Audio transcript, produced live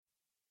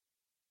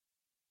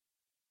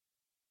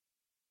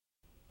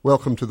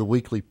Welcome to the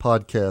weekly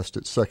podcast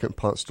at Second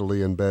Ponce de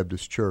Leon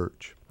Baptist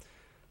Church.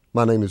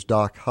 My name is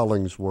Doc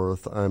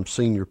Hollingsworth. I'm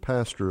senior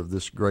pastor of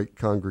this great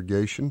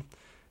congregation,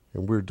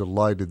 and we're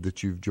delighted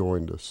that you've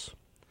joined us.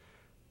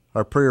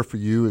 Our prayer for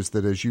you is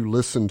that as you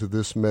listen to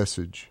this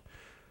message,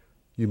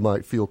 you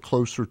might feel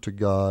closer to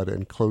God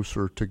and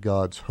closer to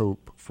God's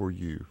hope for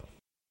you.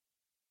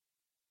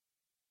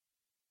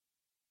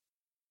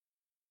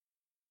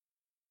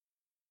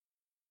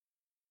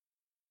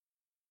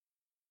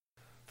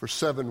 For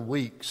 7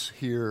 weeks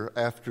here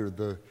after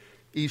the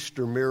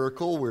Easter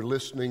miracle, we're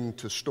listening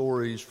to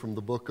stories from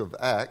the book of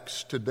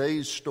Acts.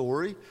 Today's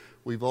story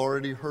we've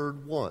already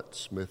heard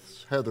once.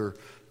 Miss Heather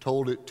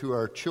told it to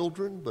our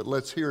children, but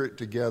let's hear it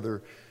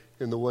together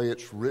in the way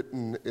it's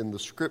written in the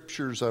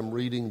scriptures. I'm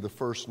reading the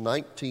first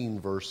 19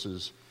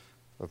 verses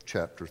of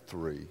chapter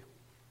 3.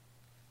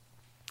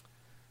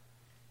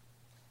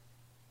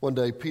 One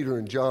day, Peter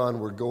and John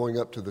were going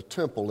up to the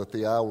temple at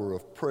the hour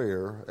of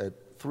prayer at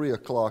 3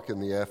 o'clock in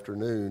the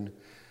afternoon,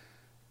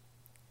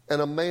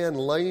 and a man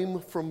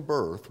lame from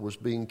birth was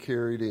being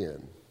carried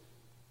in.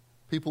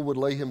 People would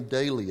lay him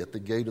daily at the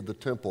gate of the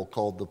temple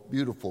called the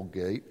Beautiful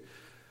Gate,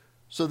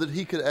 so that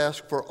he could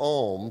ask for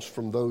alms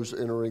from those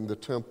entering the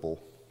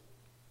temple.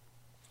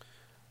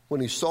 When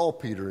he saw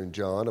Peter and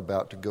John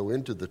about to go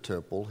into the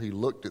temple, he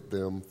looked at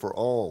them for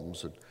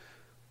alms, and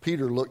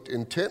Peter looked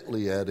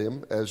intently at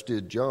him, as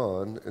did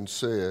John, and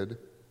said,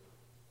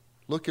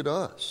 "Look at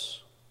us."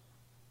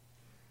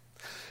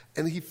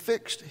 And he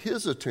fixed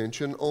his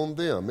attention on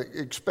them,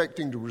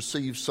 expecting to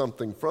receive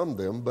something from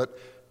them. But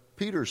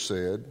Peter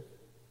said,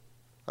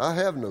 "I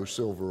have no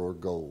silver or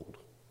gold,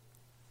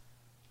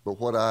 but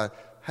what I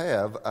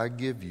have I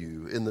give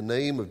you. In the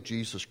name of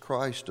Jesus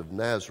Christ of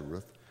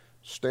Nazareth,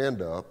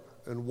 stand up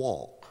and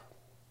walk."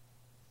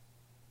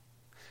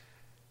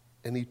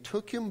 And he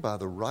took him by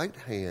the right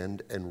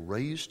hand and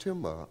raised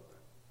him up.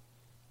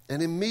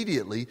 And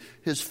immediately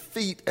his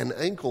feet and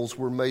ankles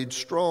were made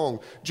strong.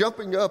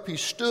 Jumping up, he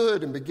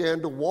stood and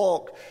began to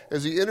walk.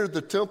 As he entered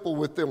the temple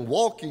with them,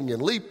 walking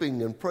and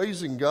leaping and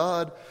praising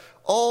God,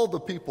 all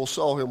the people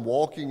saw him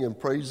walking and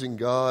praising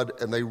God,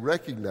 and they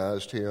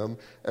recognized him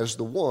as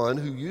the one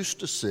who used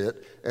to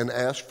sit and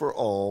ask for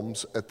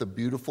alms at the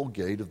Beautiful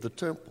Gate of the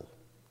temple.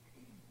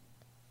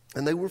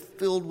 And they were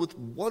filled with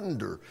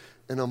wonder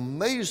and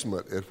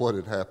amazement at what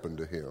had happened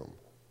to him.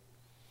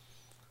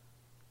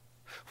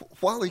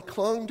 While he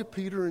clung to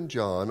Peter and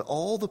John,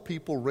 all the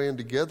people ran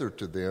together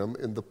to them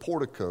in the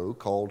portico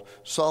called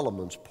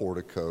Solomon's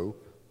portico,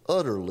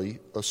 utterly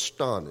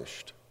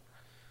astonished.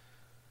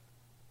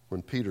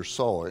 When Peter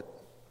saw it,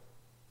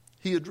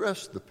 he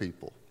addressed the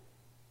people.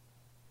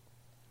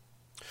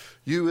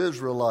 "You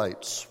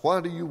Israelites,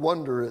 why do you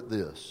wonder at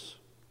this?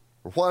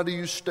 Or why do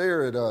you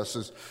stare at us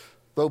as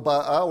though by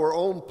our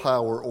own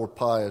power or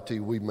piety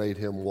we made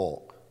him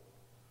walk?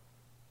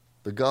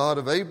 The God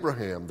of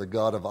Abraham, the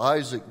God of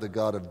Isaac, the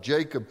God of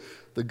Jacob,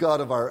 the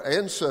God of our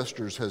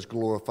ancestors has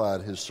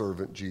glorified his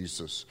servant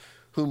Jesus,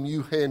 whom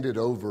you handed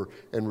over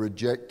and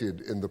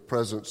rejected in the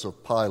presence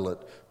of Pilate,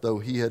 though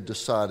he had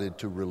decided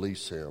to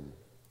release him.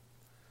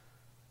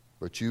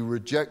 But you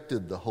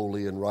rejected the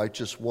holy and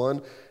righteous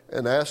one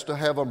and asked to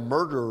have a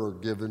murderer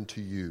given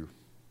to you.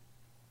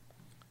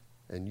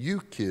 And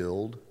you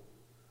killed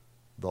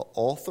the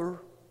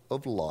author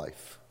of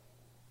life,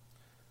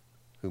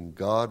 whom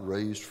God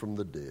raised from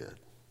the dead.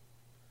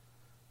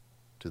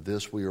 To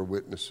this we are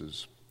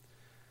witnesses.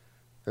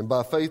 And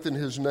by faith in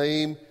his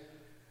name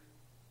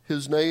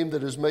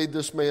that has made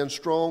this man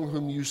strong,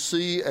 whom you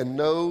see and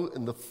know,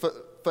 in the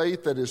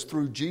faith that is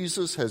through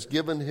Jesus, has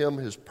given him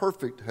his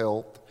perfect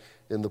health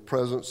in the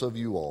presence of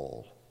you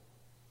all.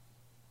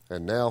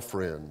 And now,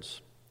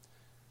 friends,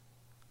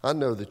 I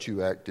know that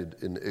you acted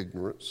in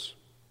ignorance,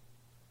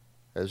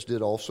 as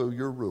did also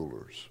your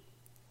rulers.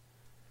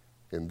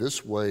 In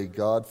this way,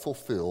 God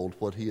fulfilled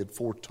what he had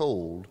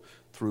foretold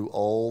through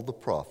all the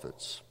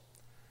prophets,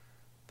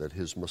 that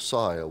his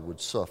Messiah would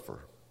suffer.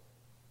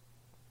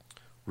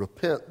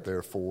 Repent,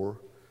 therefore,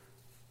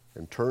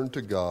 and turn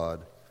to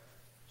God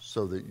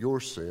so that your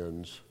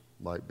sins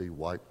might be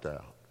wiped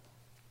out."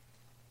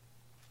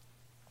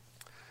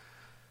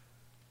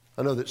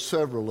 I know that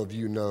several of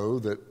you know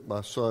that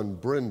my son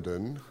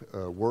Brendan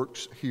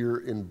works here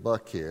in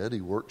Buckhead.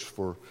 He works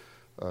for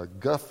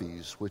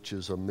Guffey's, which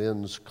is a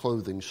men's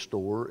clothing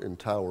store in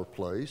Tower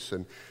Place,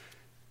 and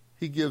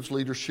he gives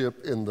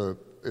leadership in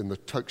the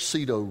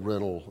tuxedo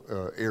rental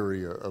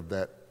area of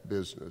that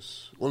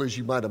business. Well, as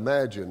you might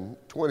imagine,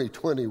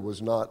 2020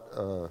 was not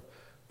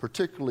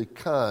particularly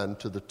kind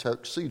to the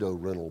tuxedo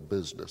rental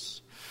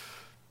business.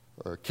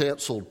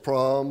 Canceled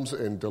proms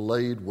and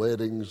delayed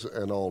weddings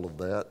and all of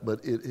that,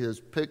 but it has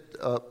picked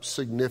up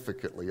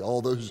significantly.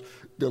 All those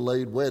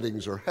delayed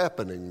weddings are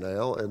happening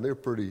now, and they're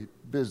pretty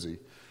busy.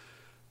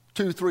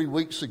 2-3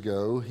 weeks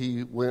ago,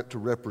 he went to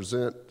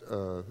represent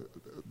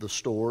the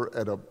store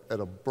at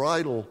a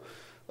bridal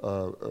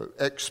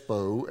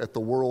expo at the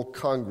World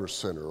Congress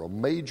Center, a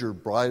major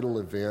bridal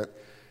event,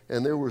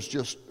 and there was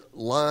just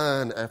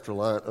line after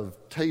line of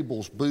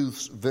tables,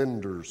 booths,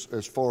 vendors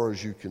as far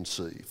as you can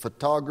see.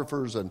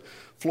 Photographers and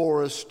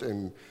florists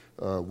and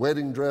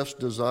wedding dress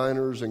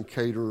designers and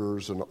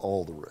caterers and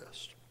all the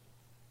rest.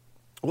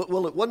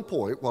 Well, at one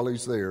point while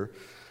he's there,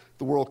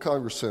 the World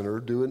Congress Center,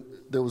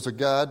 there was a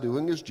guy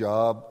doing his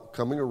job,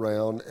 coming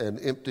around and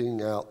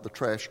emptying out the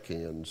trash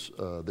cans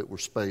that were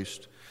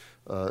spaced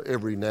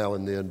every now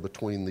and then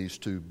between these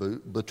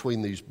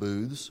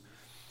booths.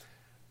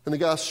 And the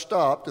guy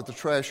stopped at the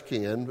trash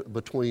can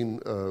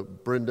between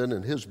Brendan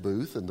and his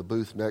booth and the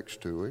booth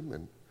next to him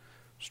and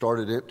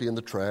started emptying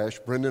the trash.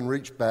 Brendan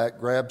reached back,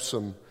 grabbed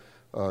some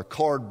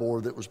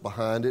cardboard that was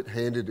behind it,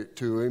 handed it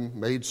to him,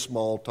 made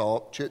small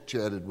talk,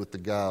 chit-chatted with the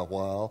guy a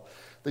while.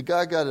 The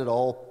guy got it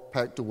all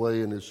packed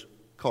away in his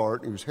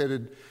cart. He was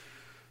headed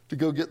to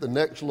go get the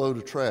next load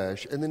of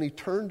trash. And then he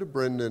turned to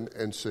Brendan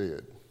and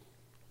said,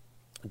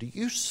 "Do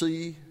you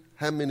see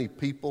how many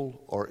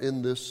people are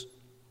in this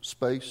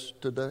space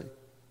today?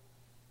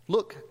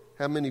 Look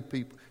how many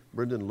people."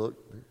 Brendan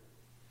looked.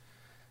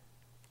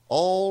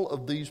 "All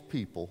of these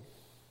people,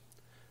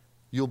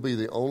 you'll be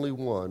the only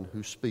one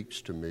who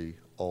speaks to me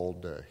all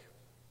day.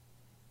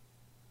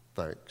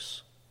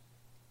 Thanks."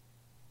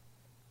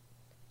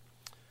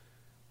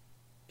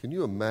 Can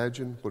you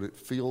imagine what it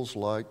feels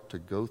like to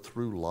go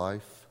through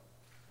life,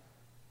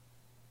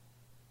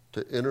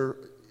 to enter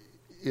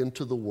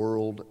into the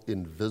world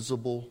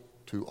invisible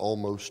to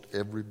almost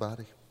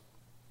everybody?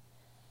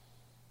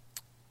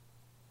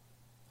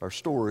 Our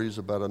story is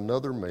about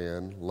another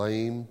man,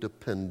 lame,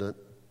 dependent,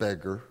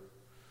 beggar,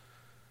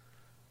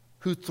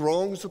 who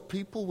throngs of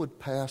people would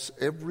pass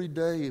every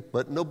day,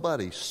 but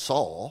nobody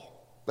saw.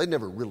 They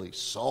never really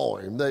saw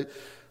him.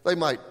 They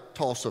might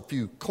toss a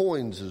few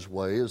coins his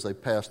way as they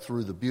passed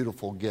through the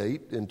beautiful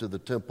gate into the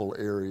temple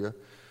area,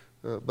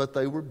 but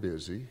they were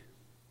busy.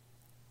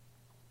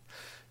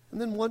 And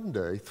then one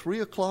day,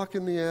 3 o'clock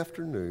in the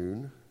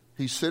afternoon,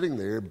 he's sitting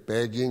there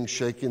begging,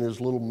 shaking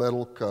his little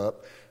metal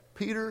cup.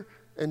 Peter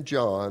and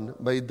John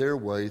made their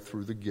way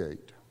through the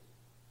gate.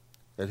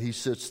 And he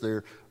sits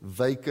there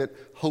vacant,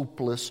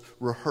 hopeless,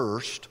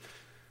 rehearsed.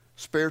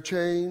 Spare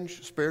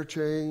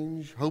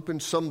change, hoping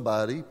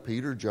somebody,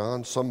 Peter,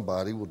 John,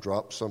 somebody will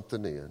drop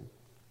something in.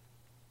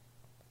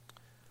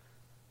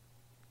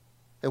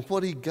 And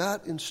what he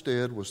got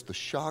instead was the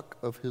shock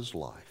of his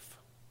life.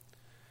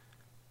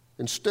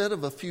 Instead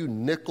of a few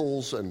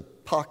nickels and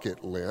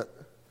pocket lint,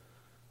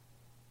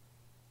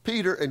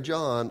 Peter and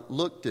John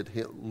looked at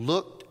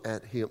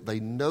him. They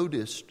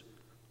noticed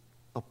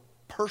a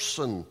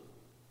person.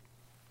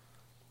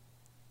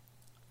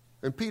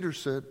 And Peter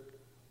said,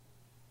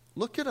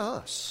 "Look at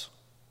us."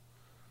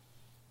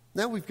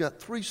 Now we've got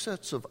 3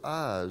 sets of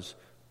eyes,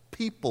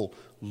 people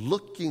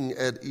looking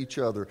at each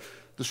other.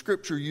 The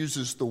scripture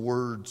uses the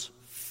words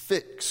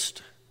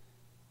fixed,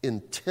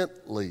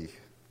 intently.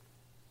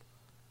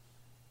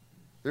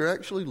 They're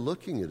actually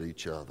looking at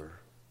each other.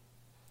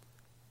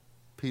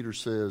 Peter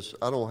says,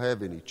 "I don't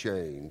have any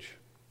change,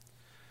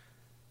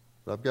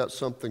 but I've got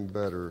something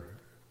better.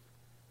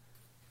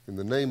 In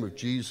the name of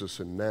Jesus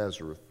of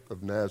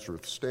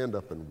Nazareth, stand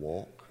up and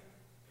walk."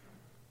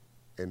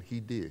 And he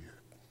did.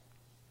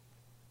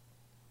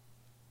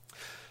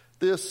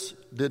 This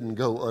didn't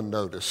go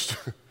unnoticed.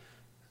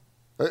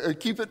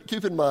 Keep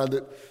in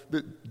mind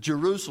that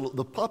Jerusalem,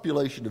 the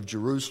population of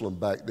Jerusalem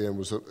back then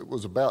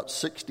was about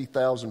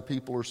 60,000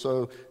 people or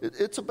so.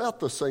 It's about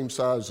the same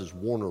size as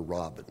Warner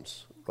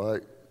Robins,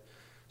 right?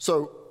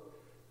 So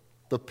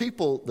the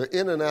people, the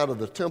in and out of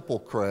the temple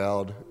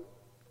crowd,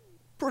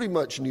 pretty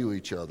much knew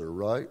each other,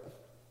 right?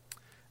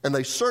 And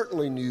they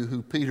certainly knew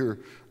who Peter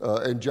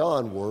and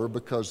John were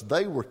because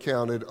they were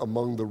counted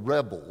among the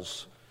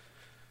rebels.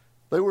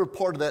 They were a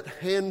part of that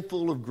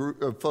handful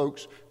of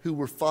folks who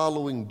were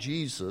following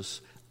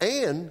Jesus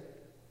and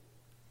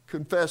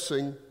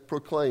confessing,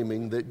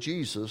 proclaiming that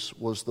Jesus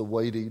was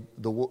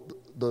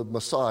the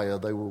Messiah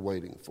they were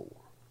waiting for.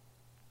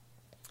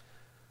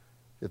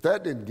 If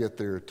that didn't get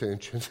their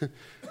attention,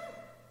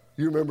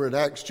 you remember in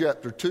Acts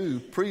chapter 2,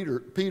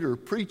 Peter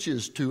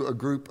preaches to a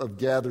group of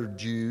gathered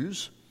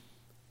Jews.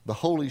 The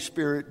Holy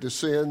Spirit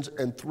descends,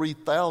 and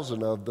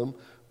 3,000 of them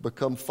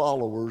become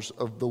followers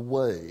of the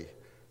Way,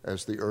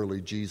 as the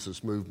early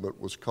Jesus movement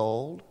was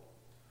called.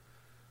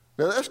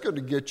 Now that's going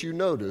to get you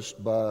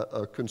noticed by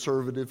a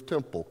conservative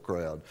temple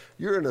crowd.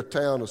 You're in a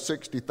town of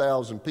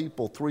 60,000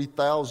 people,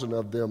 3,000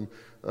 of them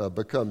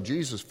become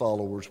Jesus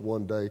followers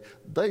one day.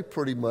 They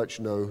pretty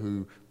much know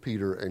who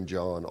Peter and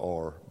John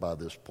are by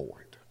this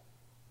point.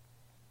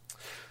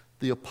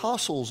 The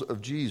apostles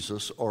of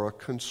Jesus are a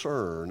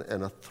concern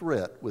and a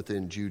threat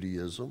within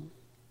Judaism.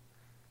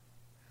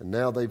 And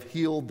now they've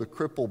healed the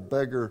crippled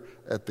beggar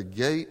at the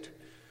gate.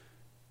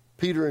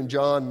 Peter and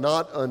John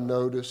not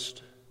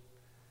unnoticed.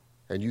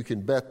 And you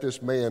can bet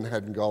this man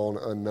hadn't gone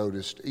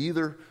unnoticed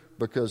either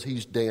because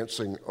he's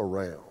dancing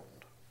around.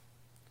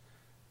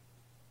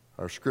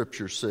 Our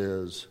scripture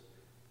says,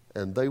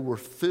 and they were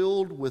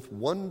filled with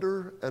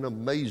wonder and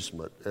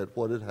amazement at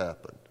what had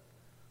happened.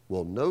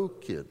 Well, no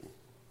kidding.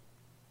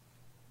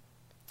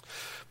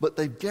 But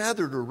they've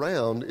gathered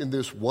around in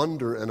this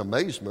wonder and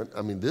amazement.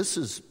 I mean, this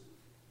is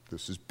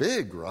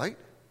big, right?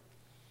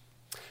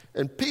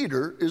 And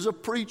Peter is a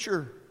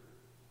preacher.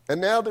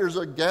 And now there's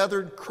a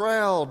gathered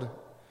crowd.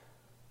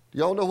 Do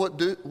y'all know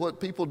what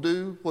people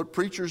do, what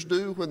preachers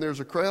do when there's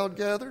a crowd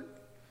gathered?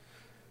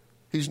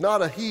 He's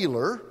not a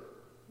healer.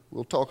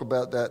 We'll talk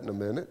about that in a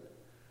minute.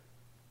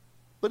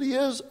 But he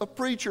is a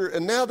preacher,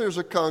 and now there's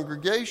a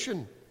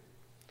congregation.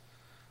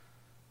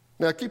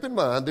 Now keep in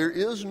mind, there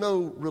is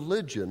no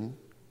religion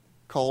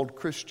called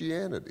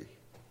Christianity.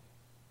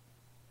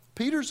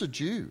 Peter's a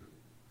Jew.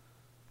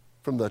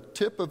 From the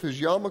tip of his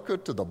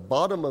yarmulke to the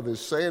bottom of his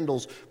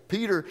sandals,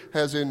 Peter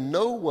has in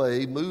no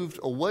way moved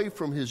away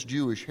from his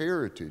Jewish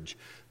heritage.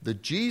 The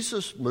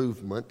Jesus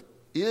movement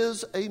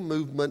is a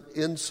movement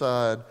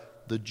inside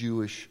the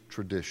Jewish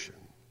tradition.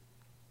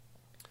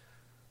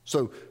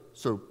 So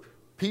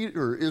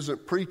Peter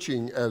isn't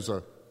preaching as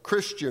a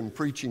Christian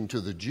preaching to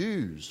the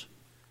Jews.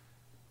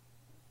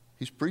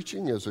 He's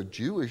preaching as a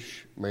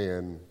Jewish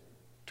man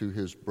to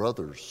his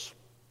brothers.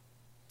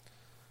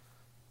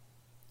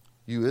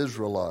 You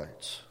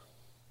Israelites,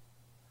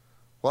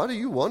 why do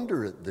you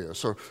wonder at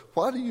this? Or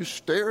why do you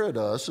stare at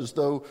us as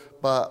though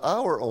by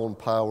our own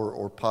power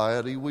or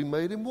piety we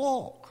made him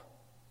walk?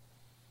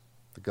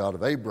 The God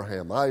of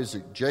Abraham,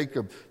 Isaac,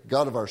 Jacob,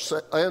 God of our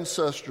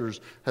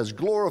ancestors, has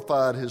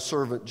glorified his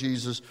servant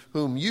Jesus,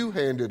 whom you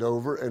handed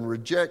over and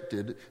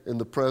rejected in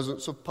the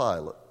presence of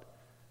Pilate,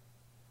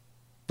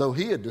 though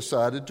he had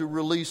decided to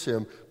release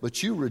him.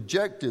 But you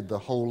rejected the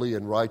holy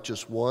and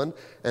righteous one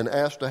and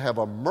asked to have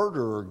a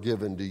murderer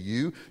given to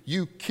you.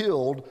 You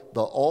killed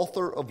the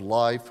author of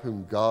life,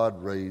 whom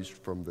God raised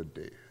from the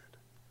dead.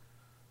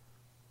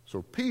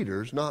 So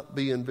Peter's not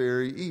being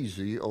very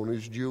easy on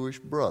his Jewish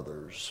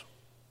brothers.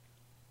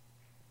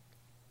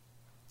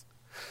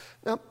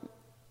 Now,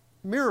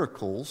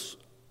 miracles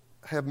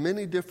have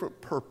many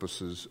different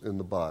purposes in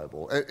the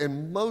Bible,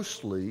 and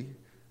mostly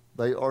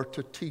they are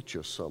to teach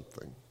us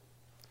something.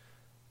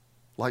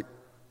 Like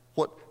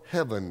what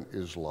heaven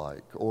is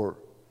like, or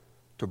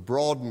to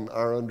broaden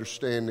our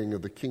understanding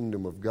of the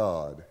kingdom of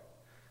God.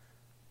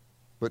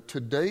 But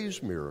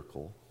today's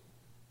miracle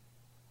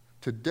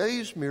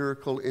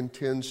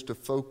intends to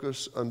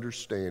focus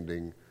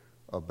understanding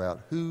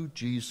about who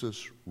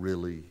Jesus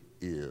really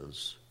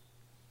is.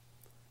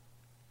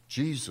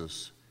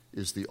 Jesus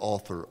is the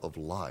author of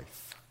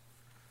life,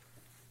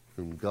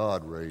 whom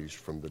God raised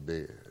from the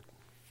dead.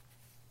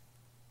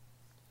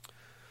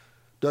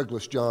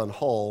 Douglas John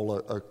Hall,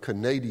 a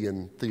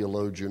Canadian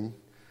theologian,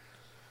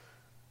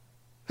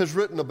 has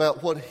written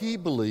about what he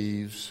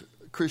believes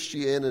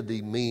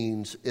Christianity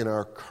means in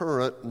our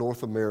current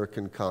North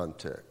American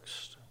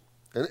context.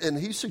 And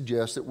he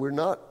suggests that we're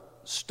not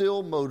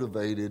still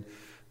motivated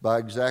by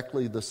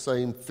exactly the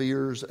same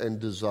fears and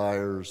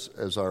desires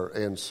as our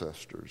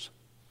ancestors.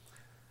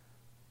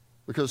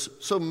 Because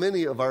so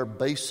many of our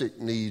basic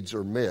needs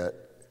are met,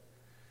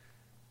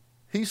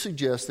 he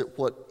suggests that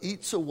what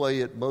eats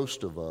away at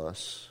most of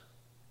us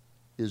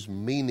is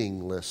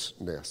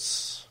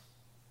meaninglessness.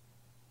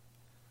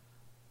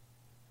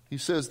 He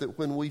says that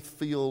when we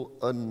feel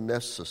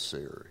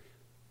unnecessary,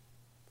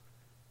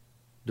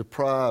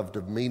 deprived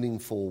of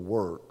meaningful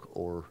work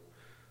or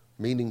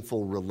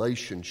meaningful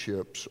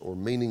relationships or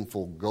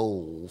meaningful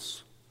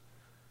goals,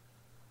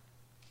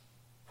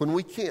 when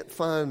we can't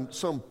find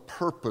some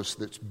purpose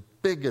that's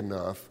big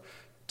enough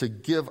to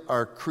give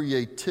our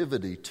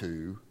creativity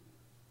to,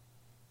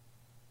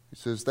 he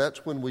says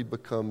that's when we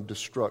become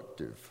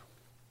destructive.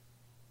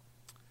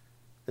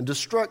 And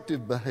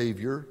destructive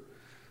behavior,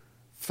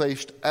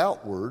 faced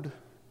outward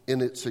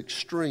in its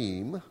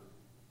extreme,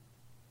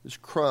 is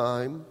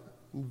crime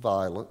and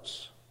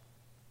violence.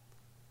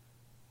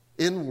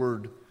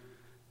 Inward,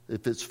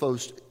 if it's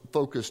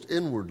focused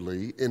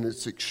inwardly, in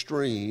its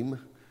extreme,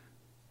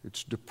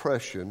 it's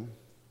depression,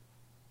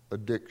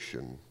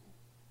 addiction.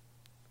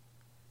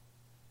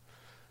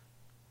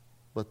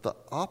 But the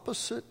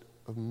opposite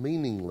of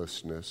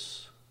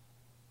meaninglessness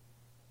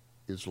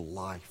is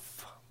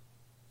life.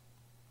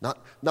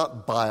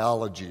 Not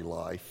biology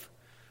life,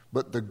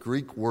 but the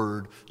Greek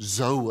word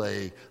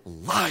zoe,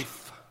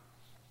 life.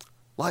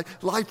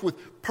 Life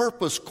with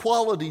purpose,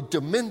 quality,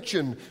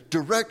 dimension,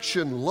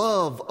 direction,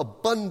 love,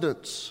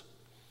 abundance.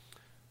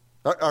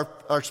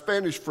 Our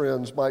Spanish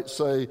friends might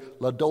say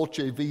la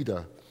dolce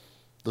vida,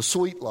 the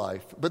sweet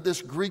life. But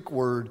this Greek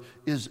word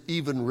is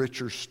even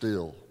richer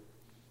still.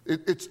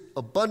 It's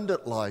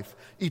abundant life,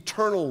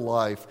 eternal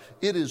life.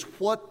 It is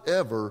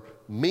whatever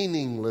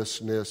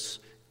meaninglessness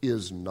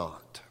is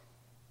not.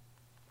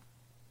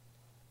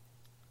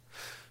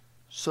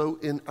 So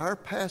in our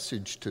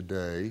passage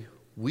today,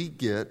 we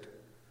get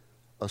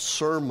a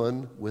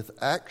sermon with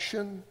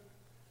action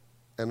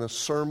and a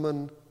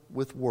sermon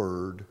with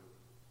word.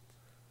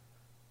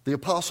 The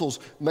apostles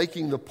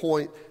making the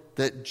point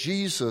that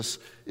Jesus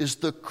is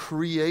the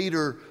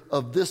creator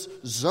of this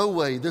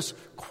zoe, this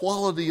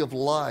quality of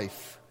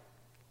life.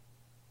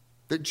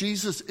 That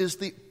Jesus is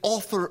the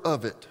author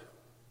of it.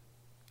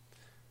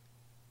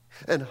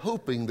 And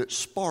hoping that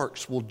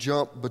sparks will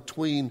jump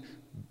between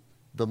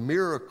the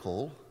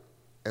miracle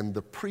and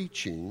the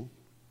preaching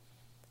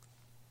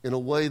in a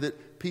way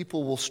that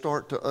people will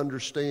start to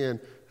understand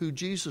who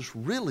Jesus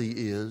really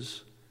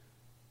is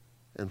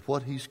and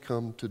what he's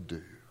come to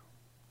do.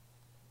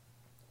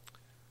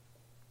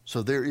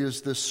 So there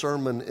is this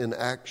sermon in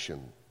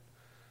action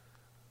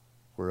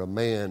where a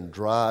man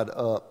dried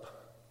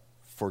up,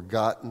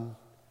 forgotten,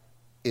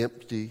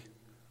 empty,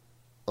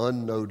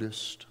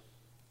 unnoticed,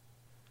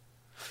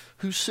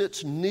 who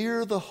sits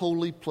near the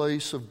holy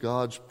place of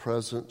God's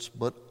presence,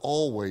 but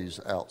always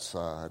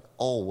outside,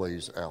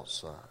 always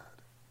outside.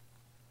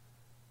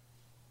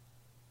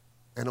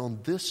 And on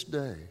this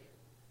day,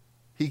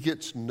 he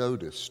gets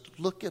noticed.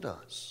 Look at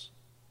us.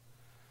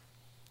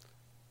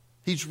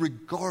 He's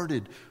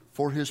regarded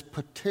for his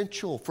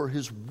potential, for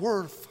his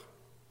worth.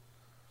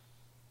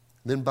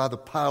 Then by the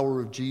power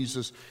of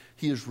Jesus,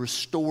 he is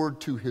restored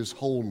to his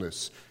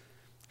wholeness.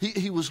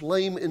 He was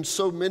lame in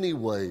so many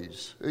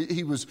ways.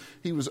 He was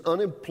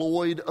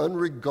unemployed,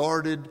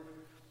 unregarded.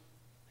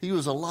 He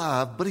was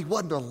alive, but he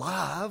wasn't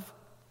alive.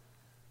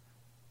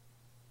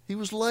 He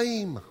was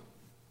lame.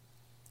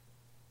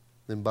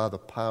 Then by the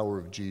power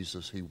of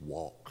Jesus, he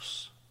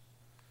walks.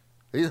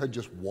 He doesn't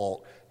just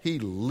walk. He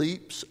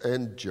leaps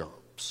and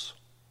jumps.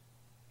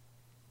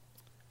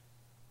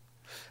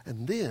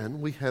 And then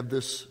we have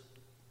this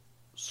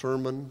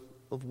sermon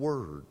of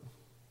word.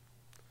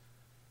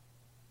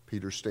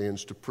 Peter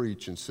stands to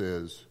preach and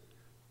says,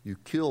 "You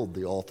killed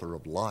the author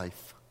of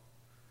life,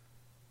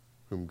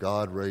 whom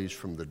God raised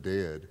from the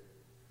dead."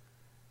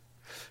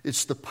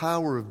 It's the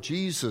power of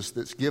Jesus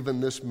that's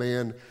given this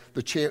man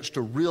the chance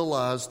to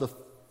realize the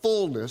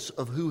fullness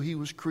of who he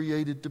was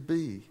created to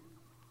be.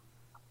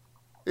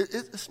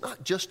 It's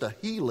not just a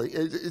healing.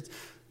 It's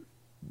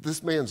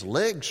this man's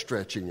leg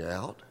stretching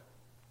out.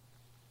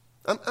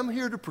 I'm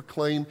here to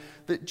proclaim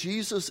that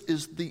Jesus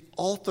is the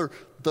author,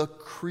 the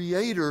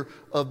creator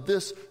of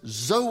this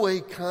Zoe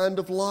kind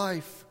of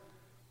life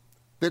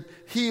that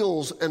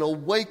heals and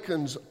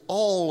awakens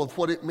all of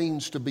what it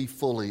means to be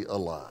fully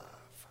alive.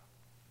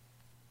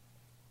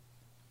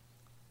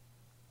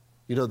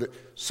 You know that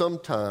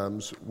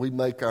sometimes we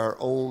make our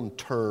own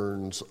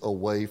turns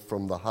away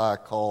from the high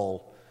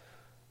call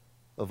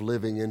of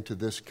living into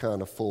this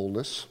kind of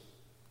fullness.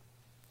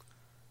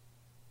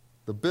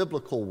 The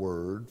biblical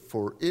word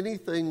for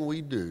anything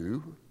we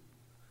do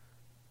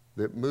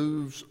that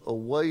moves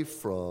away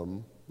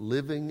from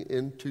living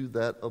into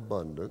that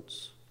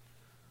abundance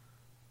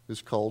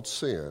is called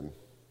sin.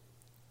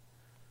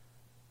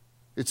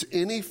 It's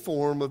any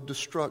form of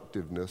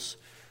destructiveness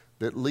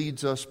that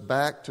leads us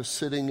back to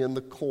sitting in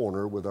the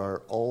corner with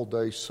our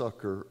all-day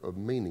sucker of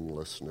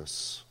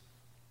meaninglessness.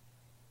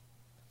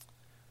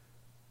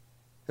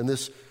 And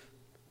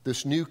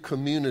this new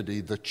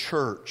community, the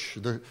church,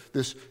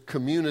 this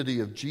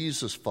community of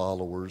Jesus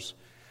followers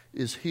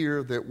is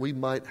here that we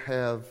might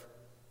have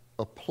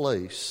a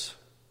place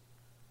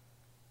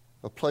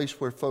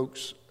where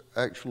folks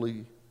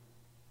actually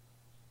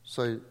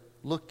say,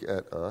 "Look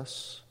at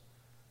us."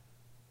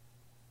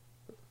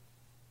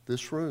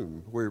 This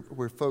room,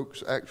 where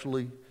folks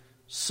actually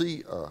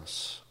see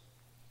us.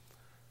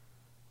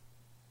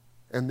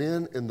 And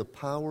then in the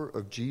power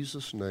of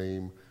Jesus'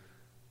 name,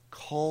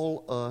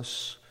 call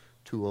us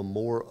to a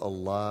more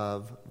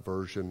alive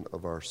version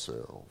of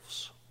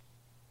ourselves.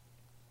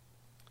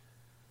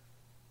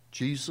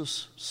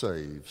 Jesus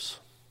saves.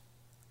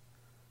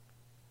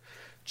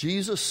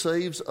 Jesus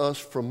saves us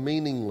from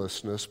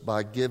meaninglessness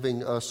by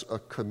giving us a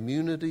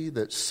community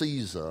that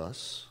sees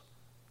us,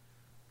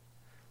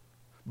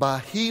 by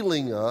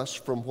healing us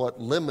from what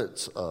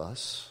limits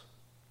us,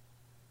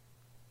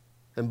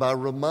 and by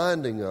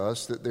reminding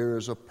us that there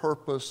is a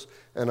purpose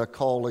and a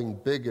calling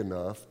big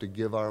enough to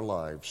give our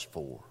lives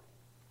for.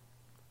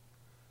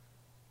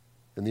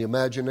 In the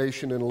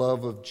imagination and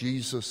love of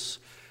Jesus,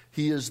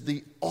 he is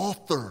the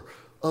author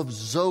of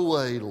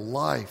Zoe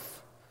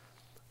life.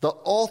 The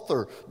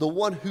author, the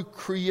one who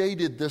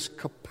created this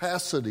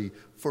capacity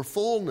for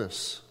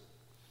fullness.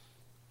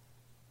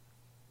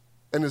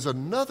 And as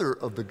another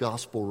of the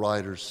gospel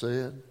writers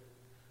said,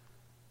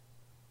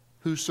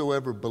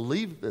 "Whosoever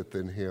believeth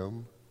in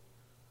him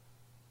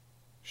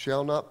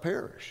shall not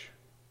perish,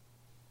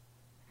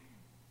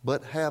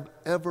 but have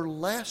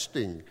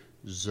everlasting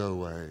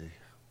Zoe."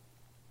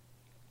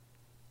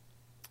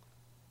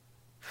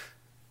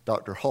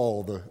 Dr.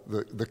 Hall,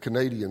 the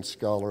Canadian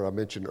scholar I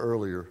mentioned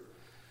earlier,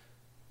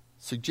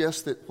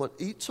 suggests that what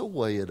eats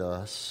away at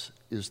us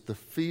is the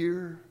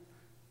fear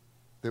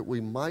that we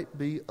might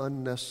be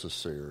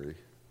unnecessary,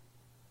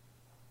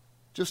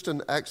 just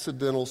an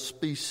accidental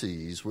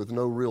species with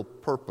no real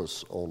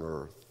purpose on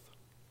earth.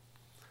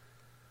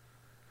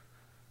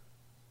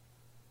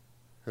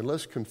 And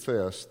let's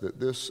confess that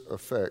this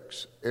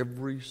affects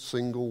every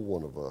single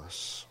one of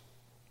us.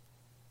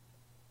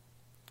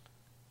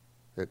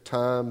 At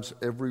times,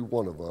 every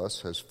one of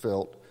us has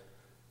felt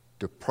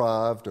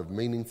deprived of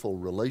meaningful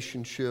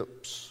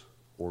relationships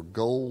or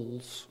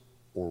goals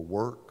or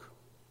work.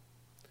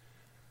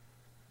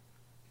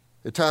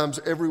 At times,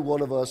 every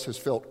one of us has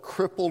felt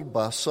crippled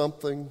by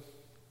something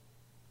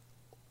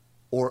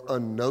or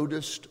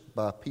unnoticed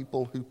by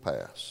people who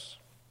pass.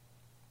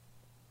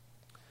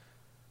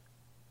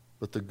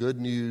 But the good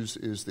news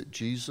is that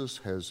Jesus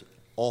has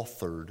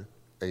authored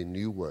a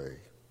new way.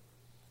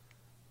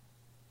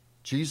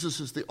 Jesus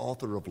is the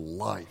author of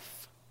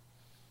life.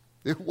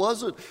 It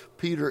wasn't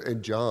Peter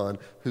and John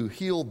who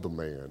healed the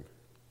man.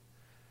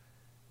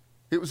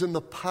 It was in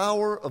the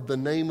power of the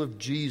name of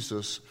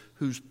Jesus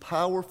whose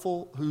power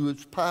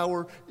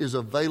is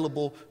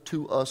available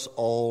to us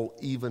all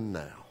even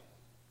now.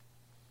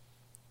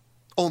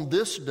 On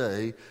this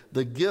day,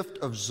 the gift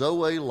of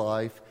Zoe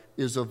life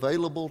is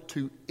available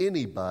to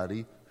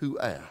anybody who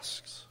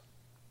asks.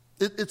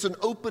 It's an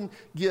open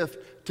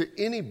gift to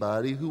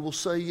anybody who will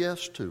say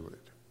yes to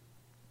it.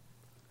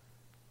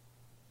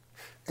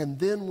 And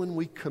then when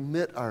we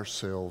commit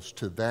ourselves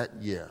to that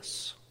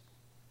yes,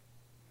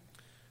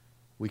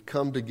 we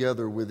come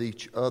together with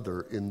each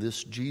other in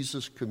this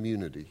Jesus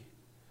community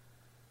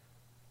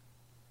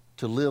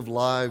to live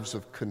lives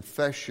of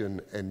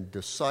confession and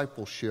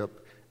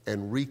discipleship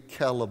and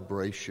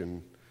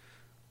recalibration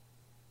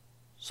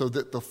so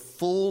that the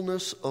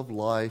fullness of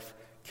life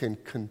can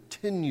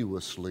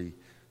continuously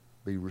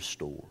be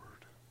restored.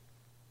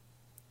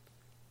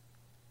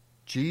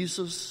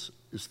 Jesus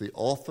is the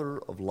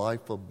author of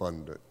life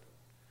abundant.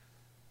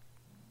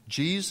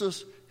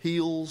 Jesus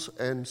heals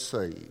and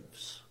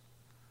saves.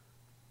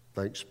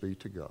 Thanks be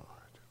to God.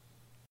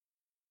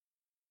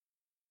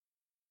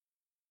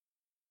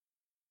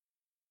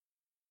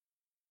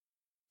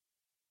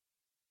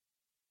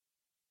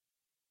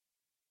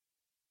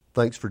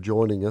 Thanks for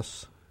joining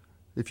us.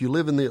 If you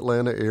live in the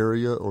Atlanta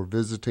area or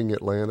visiting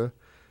Atlanta,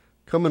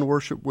 come and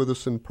worship with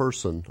us in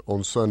person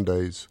on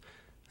Sundays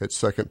at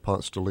Second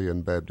Ponce de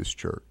Leon Baptist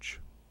Church.